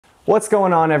What's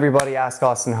going on, everybody? Ask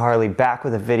Austin Harley back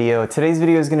with a video. Today's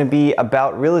video is going to be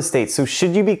about real estate. So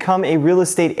should you become a real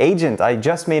estate agent? I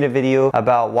just made a video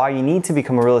about why you need to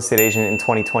become a real estate agent in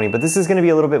 2020, but this is going to be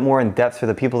a little bit more in depth for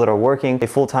the people that are working a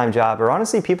full-time job, or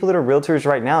honestly people that are realtors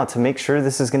right now, to make sure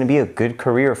this is going to be a good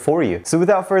career for you. So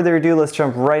without further ado, let's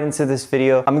jump right into this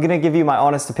video. I'm going to give you my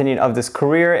honest opinion of this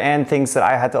career and things that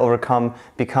I had to overcome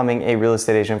becoming a real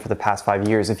estate agent for the past 5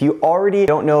 years. If you already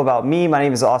don't know about me, my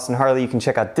name is Austin Harley. You can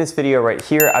check out this video right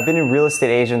here. I've been a real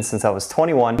estate agent since I was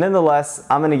 21. Nonetheless,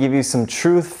 I'm gonna give you some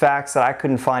truth facts that I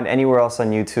couldn't find anywhere else on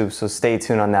YouTube, so stay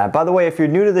tuned on that. By the way, if you're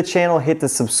new to the channel, hit the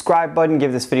subscribe button,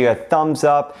 give this video a thumbs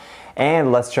up,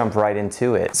 and let's jump right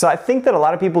into it. So I think that a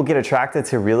lot of people get attracted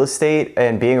to real estate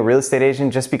and being a real estate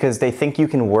agent just because they think you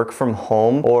can work from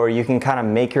home or you can kind of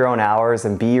make your own hours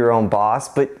and be your own boss.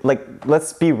 But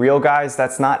let's be real, guys,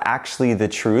 that's not actually the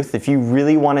truth. If you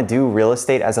really want to do real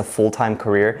estate as a full-time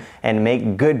career and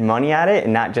make good money at it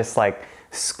and not just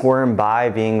squirm by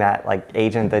being that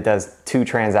agent that does 2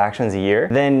 transactions a year,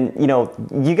 then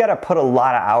you got to put a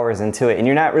lot of hours into it, and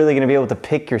you're not really going to be able to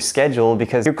pick your schedule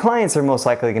because your clients are most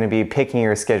likely going to be picking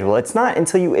your schedule. It's not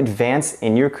until you advance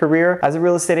in your career as a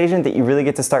real estate agent that you really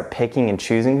get to start picking and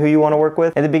choosing who you want to work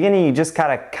with. At the beginning, you just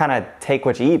gotta kind of take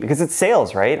what you eat because it's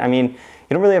sales, right? I mean,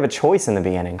 you don't really have a choice in the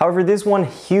beginning. However, there's one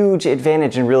huge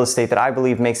advantage in real estate that I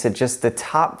believe makes it just the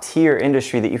top tier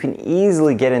industry that you can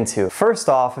easily get into. First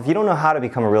off, if you don't know how to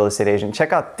become a real estate agent,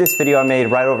 check out this video I made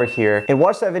right over here and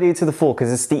watch that video to the full, because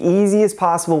it's the easiest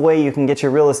possible way you can get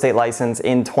your real estate license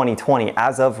in 2020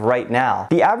 as of right now.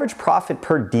 The average profit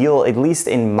per deal, at least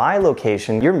in my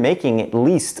location, you're making at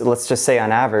least, let's just say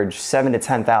on average, $7,000 to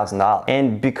 $10,000.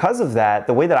 And because of that,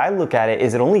 the way that I look at it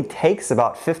is it only takes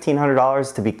about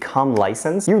 $1,500 to become licensed.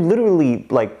 You're literally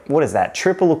what is that?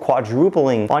 Triple or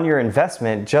quadrupling on your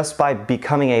investment just by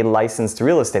becoming a licensed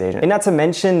real estate agent. And not to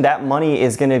mention that money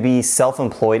is gonna be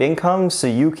self-employed income, so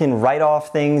you can write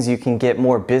off things, you can get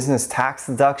more business tax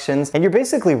deductions, and you're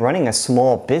basically running a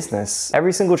small business.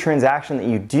 Every single transaction that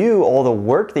you do, all the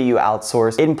work that you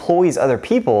outsource, employs other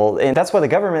people. And that's why the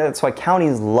government, that's why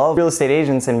counties love real estate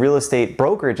agents and real estate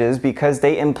brokerages, because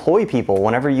they employ people.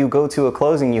 Whenever you go to a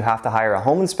closing, you have to hire a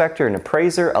home inspector, an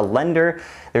appraiser, a lender.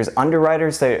 There's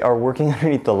underwriters that are working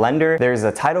underneath the lender. There's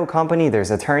a title company, there's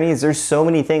attorneys, there's so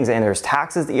many things, and there's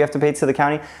taxes that you have to pay to the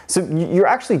county. So you're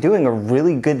actually doing a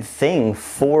really good thing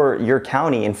for your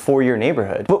county and for your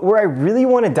neighborhood. But where I really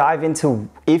want to dive into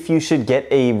if you should get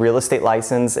a real estate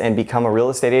license and become a real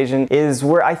estate agent is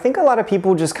where I think a lot of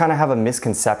people just kind of have a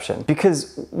misconception.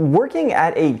 Because working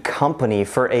at a company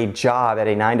for a job, at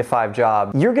a 9-to-5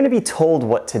 job, you're going to be told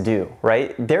what to do,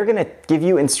 right? They're going to give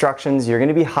you instructions, you're going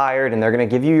to be hired, and they're going to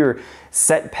give you your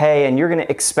set pay, and you're going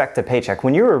to expect a paycheck.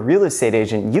 When you're a real estate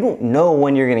agent, you don't know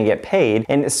when you're going to get paid,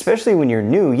 and especially when you're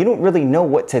new, you don't really know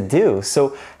what to do.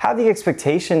 So have the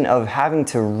expectation of having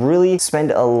to really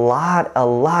spend a lot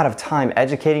of time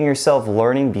educating yourself,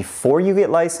 learning before you get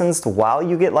licensed, while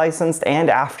you get licensed, and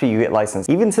after you get licensed.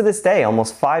 Even to this day,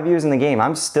 almost 5 years in the game,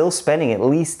 I'm still spending at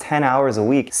least 10 hours a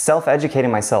week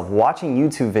self-educating myself, watching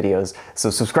YouTube videos. So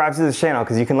subscribe to this channel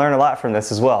because you can learn a lot from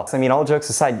this as well. So, I mean, all jokes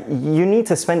aside, you need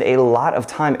to spend a lot of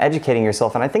time educating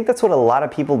yourself, and I think that's what a lot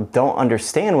of people don't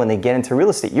understand when they get into real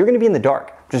estate. You're going to be in the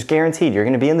dark. Just guaranteed, you're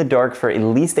going to be in the dark for at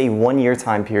least a 1-year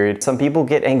time period. Some people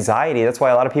get anxiety. That's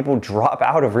why a lot of people drop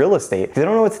out of real estate. They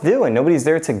don't know what to do, and nobody's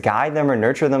there to guide them or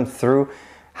nurture them through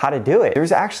how to do it.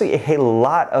 There's actually a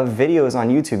lot of videos on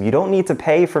YouTube. You don't need to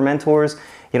pay for mentors.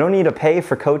 You don't need to pay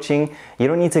for coaching. You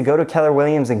don't need to go to Keller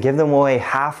Williams and give them away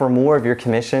half or more of your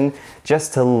commission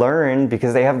just to learn,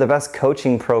 because they have the best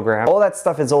coaching program. All that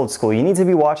stuff is old school. You need to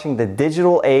be watching the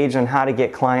digital age on how to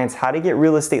get clients, how to get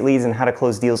real estate leads, and how to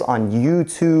close deals on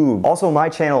YouTube. Also my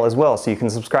channel as well, so you can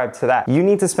subscribe to that. You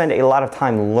need to spend a lot of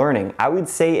time learning. I would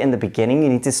say in the beginning, you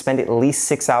need to spend at least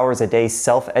 6 hours a day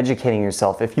self-educating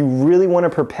yourself if you really want to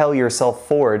propel yourself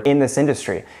forward in this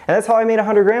industry. And that's how I made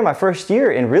 100 grand my first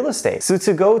year in real estate. So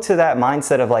to go to that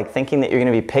mindset of thinking that you're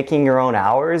going to be picking your own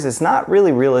hours is not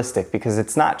really realistic, because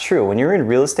it's not true. When you're in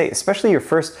real estate, especially your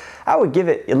first, I would give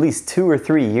it at least 2 or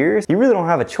 3 years, you really don't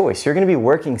have a choice. You're going to be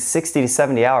working 60 to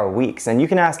 70 hour weeks, and you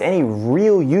can ask any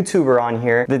real YouTuber on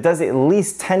here that does at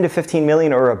least 10 to 15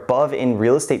 million or above in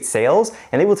real estate sales,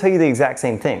 and they will tell you the exact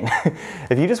same thing.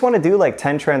 If you just want to do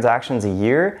 10 transactions a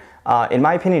year, in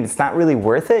my opinion, it's not really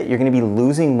worth it. You're going to be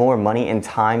losing more money and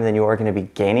time than you are going to be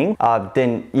gaining.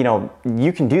 Then, you know,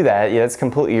 you can do that. Yeah, it's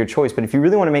completely your choice. But if you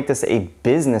really want to make this a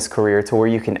business career to where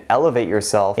you can elevate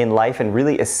yourself in life and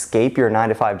really escape your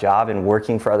 9-to-5 job and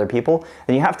working for other people,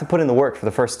 then you have to put in the work for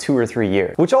the first 2 or 3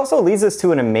 years. Which also leads us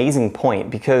to an amazing point,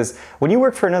 because when you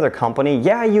work for another company,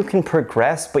 yeah, you can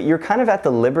progress, but you're kind of at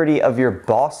the liberty of your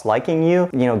boss liking you,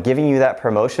 giving you that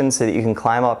promotion so that you can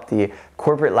climb up the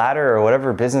corporate ladder or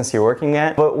whatever business you're working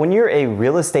at. But when you're a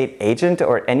real estate agent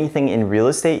or anything in real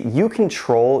estate, you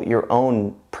control your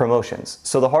own promotions.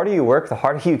 So the harder you work, the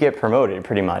harder you get promoted,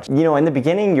 pretty much. In the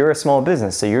beginning, you're a small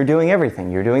business, so you're doing everything.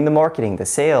 You're doing the marketing, the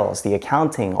sales, the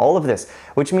accounting, all of this,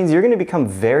 which means you're going to become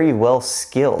very well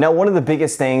skilled. Now, one of the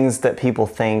biggest things that people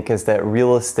think is that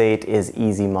real estate is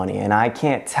easy money, and I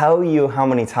can't tell you how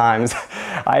many times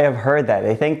I have heard that.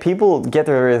 They think people get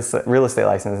their real estate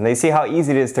license and they see how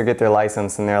easy it is to get their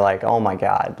license, and they're like, oh my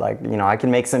God, I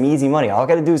can make some easy money. All I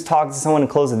gotta do is talk to someone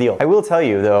and close the deal. I will tell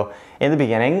you though, in the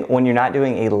beginning, when you're not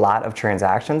doing a lot of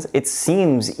transactions, it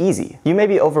seems easy. You may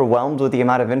be overwhelmed with the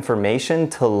amount of information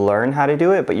to learn how to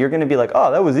do it, but you're gonna be like,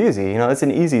 oh, that was easy. It's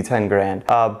an easy 10 grand.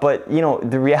 But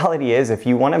the reality is, if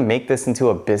you wanna make this into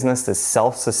a business that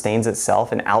self-sustains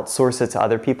itself and outsource it to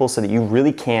other people so that you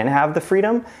really can have the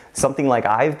freedom, something like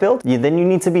I've built, then you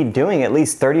need to be doing at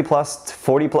least 30 plus,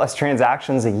 40 plus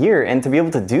transactions a year. And to be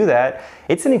able to do that,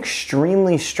 it's an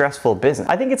extremely stressful business.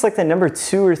 I think it's like the number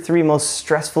 2 or 3 most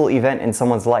stressful event in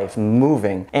someone's life,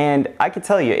 moving. And I could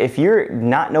tell you, if you're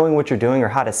not knowing what you're doing or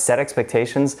how to set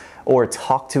expectations or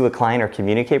talk to a client or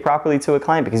communicate properly to a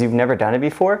client because you've never done it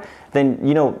before, then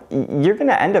you're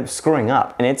gonna end up screwing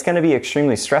up, and it's gonna be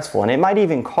extremely stressful, and it might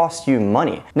even cost you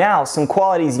money. Now, some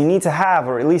qualities you need to have,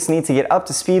 or at least need to get up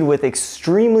to speed with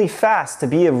extremely fast to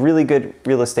be a really good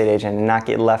real estate agent and not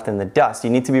get left in the dust. You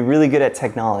need to be really good at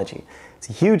technology. It's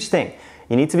a huge thing.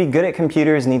 You need to be good at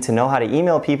computers, need to know how to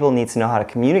email people, need to know how to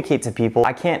communicate to people.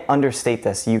 I can't understate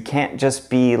this. You can't just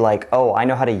be like, oh, I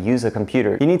know how to use a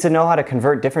computer. You need to know how to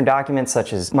convert different documents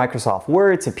such as Microsoft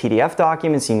Word to PDF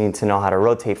documents. You need to know how to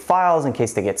rotate files in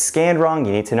case they get scanned wrong.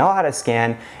 You need to know how to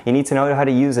scan. You need to know how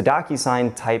to use a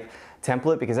DocuSign type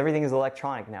template because everything is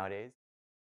electronic nowadays.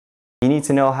 You need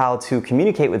to know how to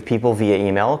communicate with people via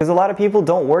email, because a lot of people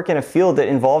don't work in a field that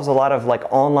involves a lot of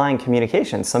online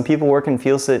communications. Some people work in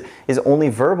fields that is only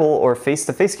verbal or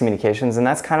face-to-face communications, and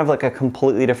that's kind of like a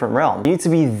completely different realm. You need to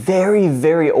be very,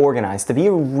 very organized. To be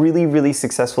a really, really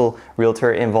successful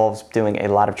realtor involves doing a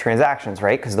lot of transactions,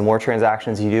 right? Because the more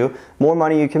transactions you do, more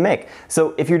money you can make.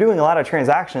 So if you're doing a lot of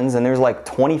transactions and there's like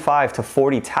 25 to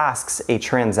 40 tasks a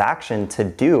transaction to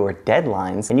do or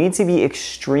deadlines, and you need to be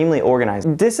extremely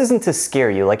organized. This isn't to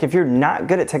scare you. Like, if you're not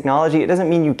good at technology, it doesn't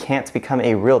mean you can't become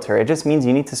a realtor. It just means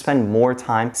you need to spend more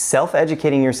time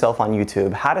self-educating yourself on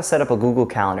YouTube, how to set up a Google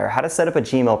Calendar, how to set up a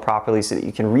Gmail properly so that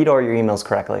you can read all your emails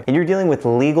correctly. And you're dealing with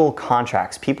legal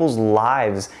contracts. People's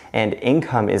lives and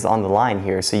income is on the line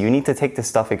here, so you need to take this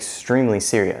stuff extremely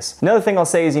serious. Another thing I'll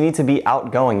say is you need to be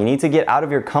outgoing. You need to get out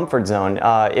of your comfort zone.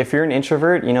 If you're an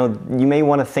introvert, you may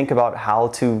want to think about how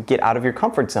to get out of your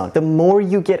comfort zone. The more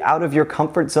you get out of your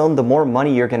comfort zone, the more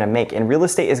money you're going to make. And real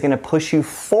estate is going to push you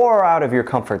far out of your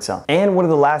comfort zone. And one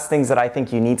of the last things that I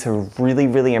think you need to really,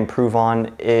 really improve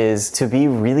on is to be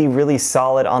really, really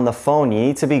solid on the phone. You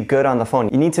need to be good on the phone.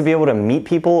 You need to be able to meet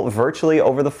people virtually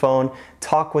over the phone,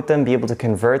 talk with them, be able to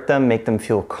convert them, make them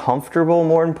feel comfortable,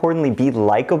 more importantly, be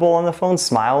likable on the phone,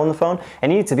 smile on the phone,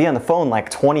 and you need to be on the phone like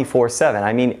 24/7.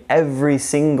 I mean, every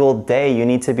single day you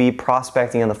need to be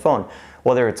prospecting on the phone,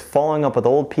 whether it's following up with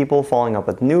old people, following up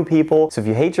with new people. So if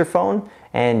you hate your phone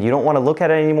and you don't want to look at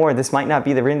it anymore, this might not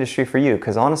be the industry for you,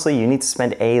 because honestly, you need to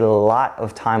spend a lot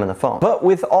of time on the phone. But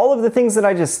with all of the things that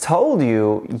I just told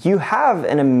you, you have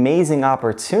an amazing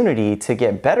opportunity to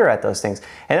get better at those things.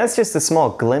 And that's just a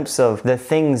small glimpse of the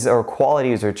things or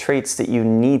qualities or traits that you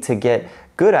need to get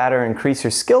good at or increase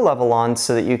your skill level on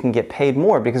so that you can get paid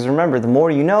more. Because remember, the more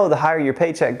you know, the higher your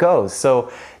paycheck goes. So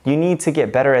you need to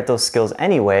get better at those skills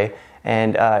anyway.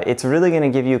 And it's really going to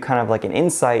give you kind of like an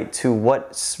insight to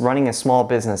what running a small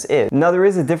business is. Now, there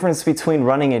is a difference between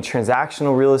running a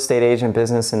transactional real estate agent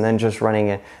business and then just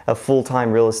running a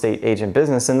full-time real estate agent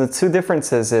business. And the two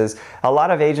differences is a lot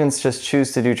of agents just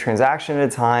choose to do transaction at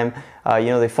a time. You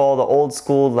know, they follow the old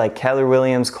school like Keller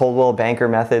Williams, Coldwell Banker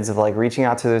methods of like reaching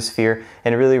out to their sphere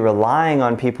and really relying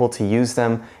on people to use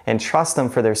them and trust them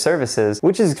for their services,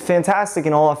 which is fantastic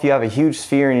and all if you have a huge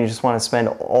sphere and you just want to spend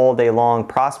all day long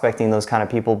prospecting those kind of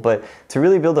people. But to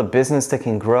really build a business that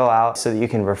can grow out so that you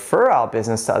can refer out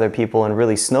business to other people and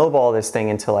really snowball this thing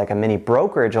into like a mini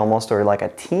brokerage almost, or like a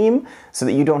team, so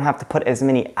that you don't have to put as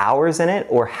many hours in it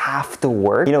or have to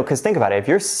work. You know, because think about it, if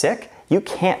you're sick, you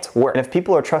can't work. And if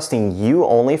people are trusting you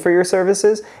only for your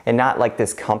services and not like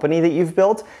this company that you've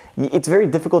built, it's very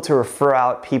difficult to refer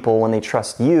out people when they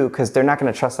trust you, because they're not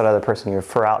going to trust that other person you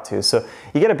refer out to. So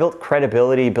you got to build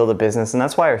credibility, build a business, and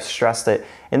that's why I stressed it.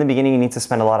 In the beginning, you need to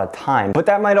spend a lot of time. But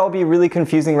that might all be really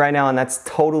confusing right now, and that's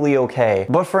totally okay.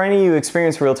 But for any of you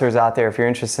experienced realtors out there, if you're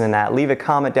interested in that, leave a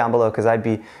comment down below, because I'd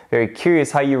be very curious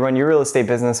how you run your real estate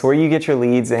business, where you get your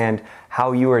leads, and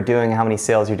how you are doing, how many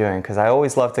sales you're doing, because I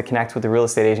always love to connect with the real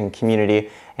estate agent community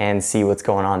and see what's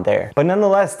going on there. But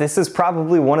nonetheless, this is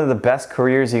probably one of the best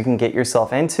careers you can get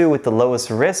yourself into with the lowest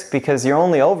risk, because your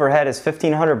only overhead is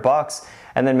 $1,500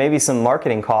 and then maybe some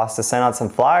marketing costs to send out some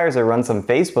flyers or run some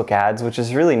Facebook ads, which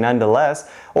is really nonetheless,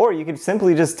 or you could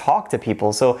simply just talk to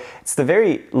people. So it's the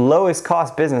very lowest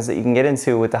cost business that you can get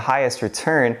into with the highest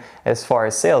return as far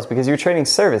as sales, because you're trading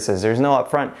services. There's no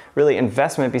upfront really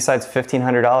investment besides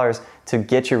 $1,500 to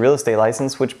get your real estate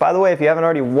license, which, by the way, if you haven't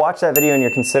already watched that video and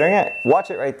you're considering it, watch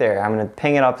it right there. I'm gonna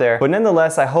ping it up there. But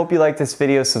nonetheless, I hope you liked this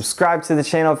video. Subscribe to the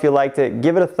channel if you liked it,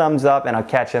 give it a thumbs up, and I'll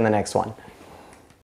catch you in the next one.